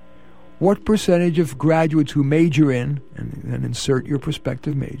 What percentage of graduates who major in, and then insert your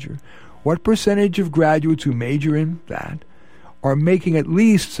prospective major, what percentage of graduates who major in that are making at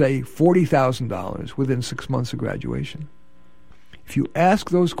least, say, $40,000 within 6 months of graduation? If you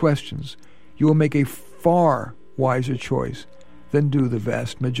ask those questions, you will make a far wiser choice than do the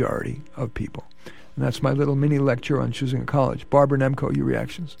vast majority of people. And that's my little mini lecture on choosing a college. Barbara Nemko, your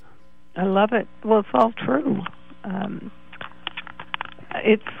reactions? I love it. Well, it's all true.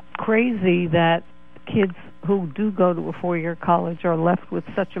 It's crazy that kids who do go to a 4-year college are left with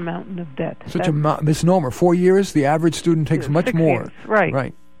such a mountain of debt. Such a misnomer. 4 years, the average student takes much 6 more. Years, right.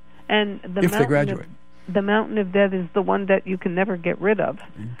 Right. And if they graduate. The mountain of debt is the one debt you can never get rid of.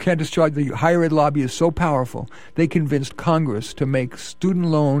 You can't discharge. The higher ed lobby is so powerful, they convinced Congress to make student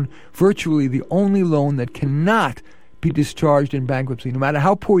loan virtually the only loan that cannot be discharged in bankruptcy, no matter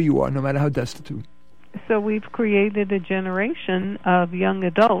how poor you are, no matter how destitute. So we've created a generation of young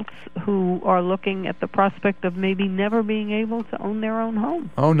adults who are looking at the prospect of maybe never being able to own their own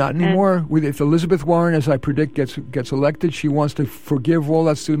home. Oh, not anymore. If Elizabeth Warren, as I predict, gets elected, she wants to forgive all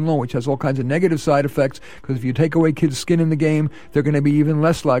that student loan, which has all kinds of negative side effects, because if you take away kids' skin in the game, they're going to be even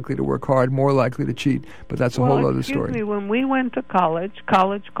less likely to work hard, more likely to cheat. But that's a whole other story. Excuse me, when we went to college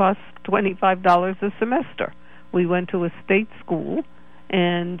cost $25 a semester. We went to a state school,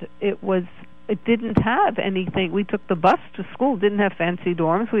 and it didn't have anything. We took the bus to school, didn't have fancy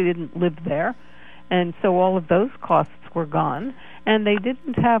dorms, we didn't live there, and so all of those costs were gone. And they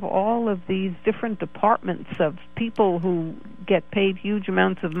didn't have all of these different departments of people who get paid huge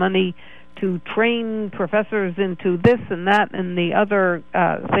amounts of money to train professors into this and that and the other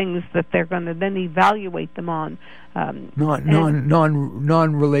things that they're going to then evaluate them on.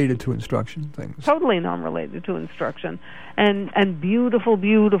 Non-related to instruction things. Totally non-related to instruction. And beautiful,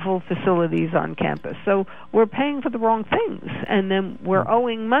 beautiful facilities on campus. So we're paying for the wrong things, and then we're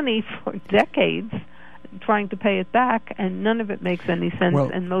owing money for decades trying to pay it back, and none of it makes any sense,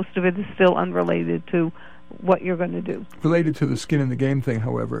 and most of it is still unrelated to what you're going to do. Related to the skin in the game thing,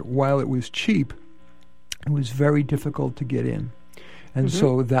 however, while it was cheap, it was very difficult to get in. And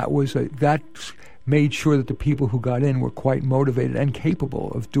so that made sure that the people who got in were quite motivated and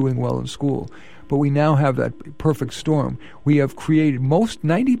capable of doing well in school. But we now have that perfect storm. We have created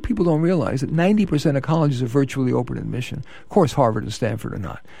 90 people don't realize that 90% of colleges are virtually open admission. Of course, Harvard and Stanford are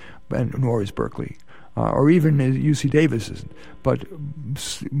not, and nor is Berkeley. Or even UC Davis isn't. But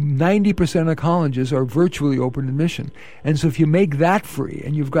 90% of colleges are virtually open admission. And so if you make that free,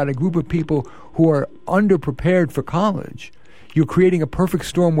 and you've got a group of people who are underprepared for college, you're creating a perfect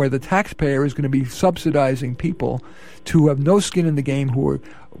storm where the taxpayer is going to be subsidizing people to have no skin in the game, who are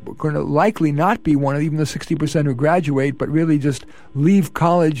going to likely not be one of even the 60% who graduate, but really just leave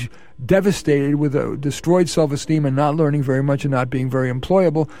college devastated with a destroyed self-esteem and not learning very much and not being very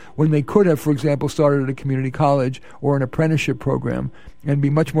employable, when they could have, for example, started at a community college or an apprenticeship program and be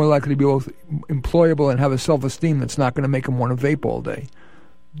much more likely to be both employable and have a self-esteem that's not going to make them want to vape all day.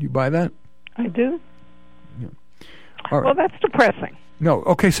 Do you buy that? I do. Yeah. All right. Well, that's depressing. No.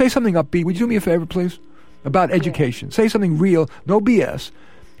 Okay, say something upbeat. Would you do me a favor, please? About education. Say something real, no BS,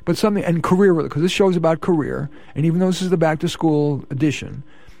 but something, and career, because this show is about career, and even though this is the back-to-school edition,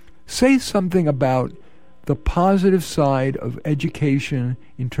 say something about the positive side of education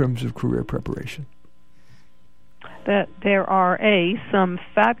in terms of career preparation. That there are some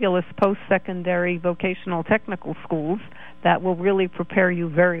fabulous post-secondary vocational technical schools that will really prepare you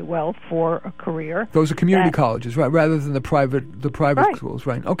very well for a career. Those are community colleges, right? Rather than the private right. schools,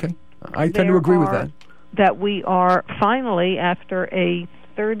 right? Okay, I tend to agree with that. That we are finally, after a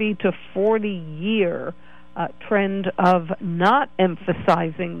 30 to 40 year trend of not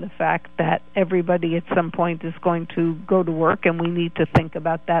emphasizing the fact that everybody at some point is going to go to work, and we need to think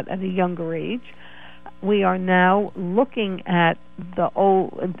about that at a younger age. We are now looking at it's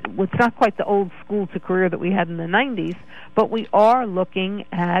not quite the old school to career that we had in the 90s, but we are looking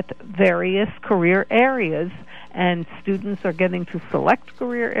at various career areas, and students are getting to select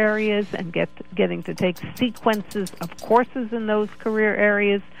career areas and getting to take sequences of courses in those career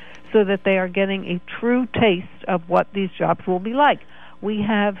areas, so that they are getting a true taste of what these jobs will be like. We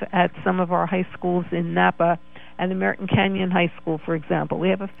have at some of our high schools in Napa, at American Canyon High School, for example, we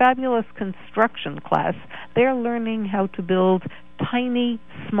have a fabulous construction class. They're learning how to build tiny,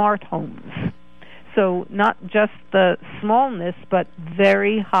 smart homes. So not just the smallness, but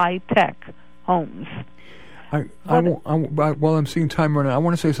very high-tech homes. While I'm seeing time running, I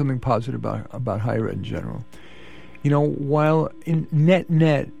want to say something positive about higher ed in general. You know, while in net,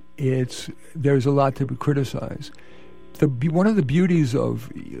 there's a lot to criticize. One of the beauties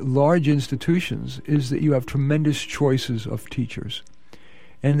of large institutions is that you have tremendous choices of teachers.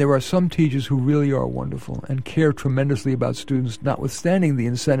 And there are some teachers who really are wonderful and care tremendously about students, notwithstanding the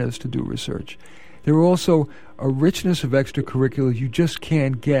incentives to do research. There are also a richness of extracurriculars you just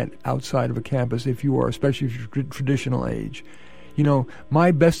can't get outside of a campus especially if you're traditional age. You know,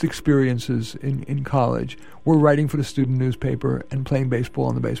 my best experiences in college were writing for the student newspaper and playing baseball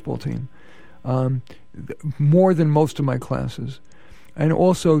on the baseball team. More than most of my classes. and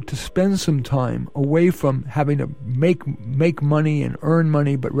also to spend some time away from having to make money and earn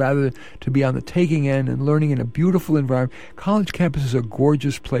money, but rather to be on the taking end and learning in a beautiful environment. College campuses are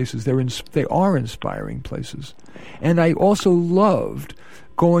gorgeous places. They are inspiring places. And I also loved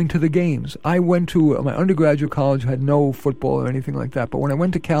going to the games. I went to my undergraduate college, had no football or anything like that, but when I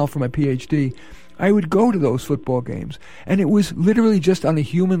went to Cal for my PhD, I would go to those football games, and it was literally just on a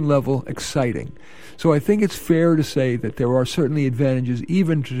human level exciting. So I think it's fair to say that there are certainly advantages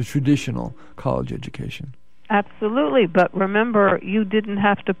even to the traditional college education. Absolutely, but remember, you didn't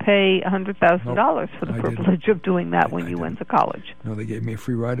have to pay $100,000 for the privilege of doing that when you went to college. No, they gave me a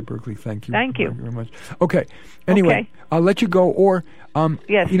free ride at Berkeley. Thank you. Thank you very much. Okay. Anyway, I'll let you go. Or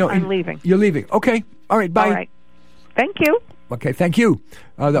yes, I'm leaving. You're leaving. Okay. All right. Bye. All right. Thank you. Okay, thank you.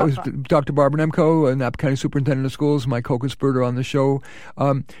 That was Dr. Barbara Nemko, Napa County Superintendent of Schools, my co-conspirator on the show.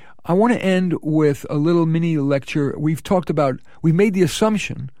 I want to end with a little mini lecture. We've made the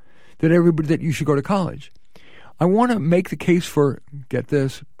assumption that you should go to college. I want to make the case for, get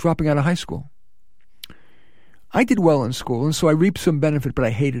this, dropping out of high school. I did well in school, and so I reaped some benefit, but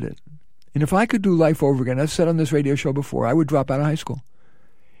I hated it. And if I could do life over again, I've said on this radio show before, I would drop out of high school.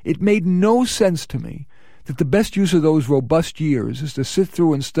 It made no sense to me that the best use of those robust years is to sit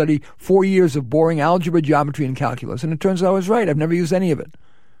through and study 4 years of boring algebra, geometry, and calculus. And it turns out I was right. I've never used any of it,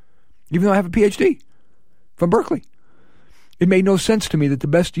 even though I have a PhD from Berkeley. It made no sense to me that the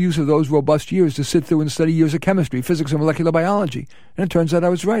best use of those robust years is to sit through and study years of chemistry, physics, and molecular biology. And it turns out I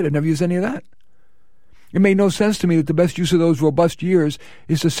was right. I've never used any of that. It made no sense to me that the best use of those robust years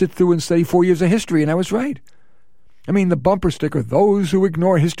is to sit through and study 4 years of history, and I was right. I mean, the bumper sticker, those who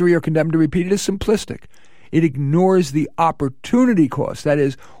ignore history are condemned to repeat it, is simplistic. It ignores the opportunity cost, that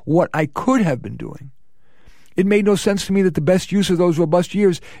is, what I could have been doing. It made no sense to me that the best use of those robust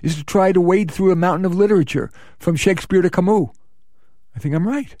years is to try to wade through a mountain of literature, from Shakespeare to Camus. I think I'm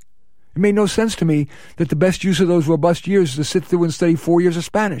right. It made no sense to me that the best use of those robust years is to sit through and study 4 years of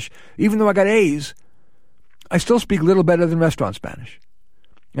Spanish. Even though I got A's, I still speak little better than restaurant Spanish.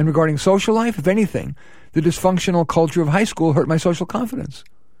 And regarding social life, if anything, the dysfunctional culture of high school hurt my social confidence.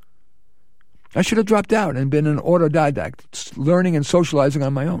 I should have dropped out and been an autodidact, learning and socializing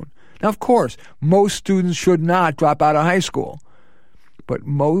on my own. Now, of course, most students should not drop out of high school, but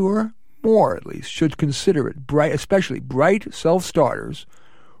more at least, should consider it, especially bright self-starters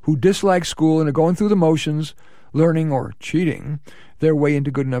who dislike school and are going through the motions, learning or cheating their way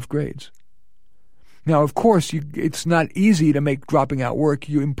into good enough grades. Now, of course, it's not easy to make dropping out work.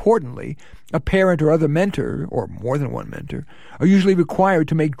 Importantly, a parent or other mentor, or more than one mentor, are usually required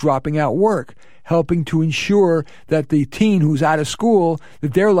to make dropping out work, helping to ensure that the teen who's out of school,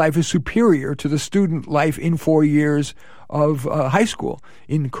 that their life is superior to the student life in 4 years of high school,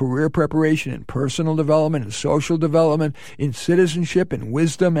 in career preparation, in personal development, in social development, in citizenship, in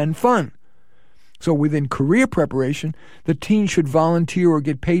wisdom, and fun. So within career preparation, the teen should volunteer or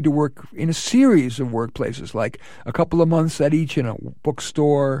get paid to work in a series of workplaces, like a couple of months at each in a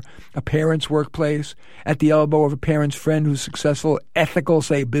bookstore, a parent's workplace, at the elbow of a parent's friend who's successful, ethical,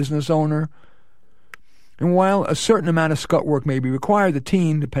 say, business owner. And while a certain amount of scut work may be required, the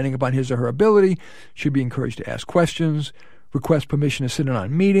teen, depending upon his or her ability, should be encouraged to ask questions, request permission to sit in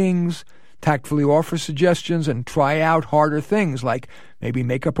on meetings, tactfully offer suggestions, and try out harder things like maybe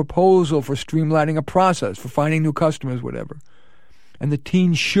make a proposal for streamlining a process, for finding new customers, whatever. And the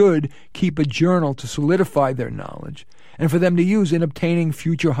teen should keep a journal to solidify their knowledge and for them to use in obtaining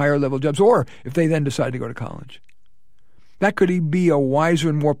future higher-level jobs, or if they then decide to go to college. That could be a wiser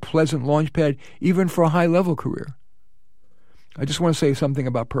and more pleasant launchpad even for a high-level career. I just want to say something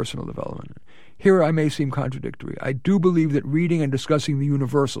about personal development. Here I may seem contradictory. I do believe that reading and discussing the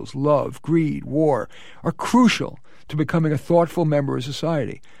universals, love, greed, war, are crucial to becoming a thoughtful member of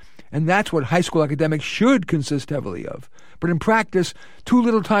society. And that's what high school academics should consist heavily of. But in practice, too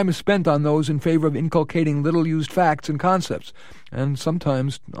little time is spent on those in favor of inculcating little-used facts and concepts, and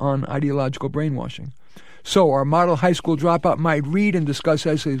sometimes on ideological brainwashing. So our model high school dropout might read and discuss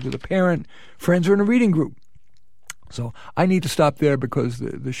essays with a parent, friends, or in a reading group. So I need to stop there because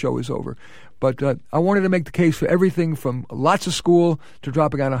the show is over. But I wanted to make the case for everything from lots of school to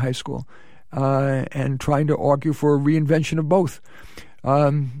dropping out of high school and trying to argue for a reinvention of both.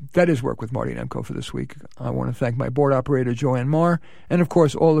 That is Work with Marty Nemko for this week. I want to thank my board operator, Joanne Marr, and, of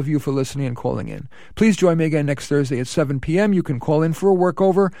course, all of you for listening and calling in. Please join me again next Thursday at 7 p.m. You can call in for a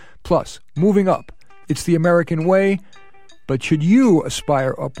workover. Plus, moving up. It's the American way. But should you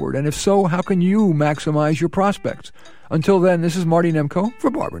aspire upward? And if so, how can you maximize your prospects? Until then, this is Marty Nemko for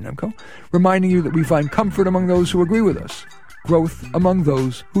Barbara Nemko, reminding you that we find comfort among those who agree with us, growth among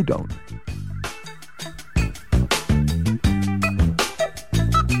those who don't.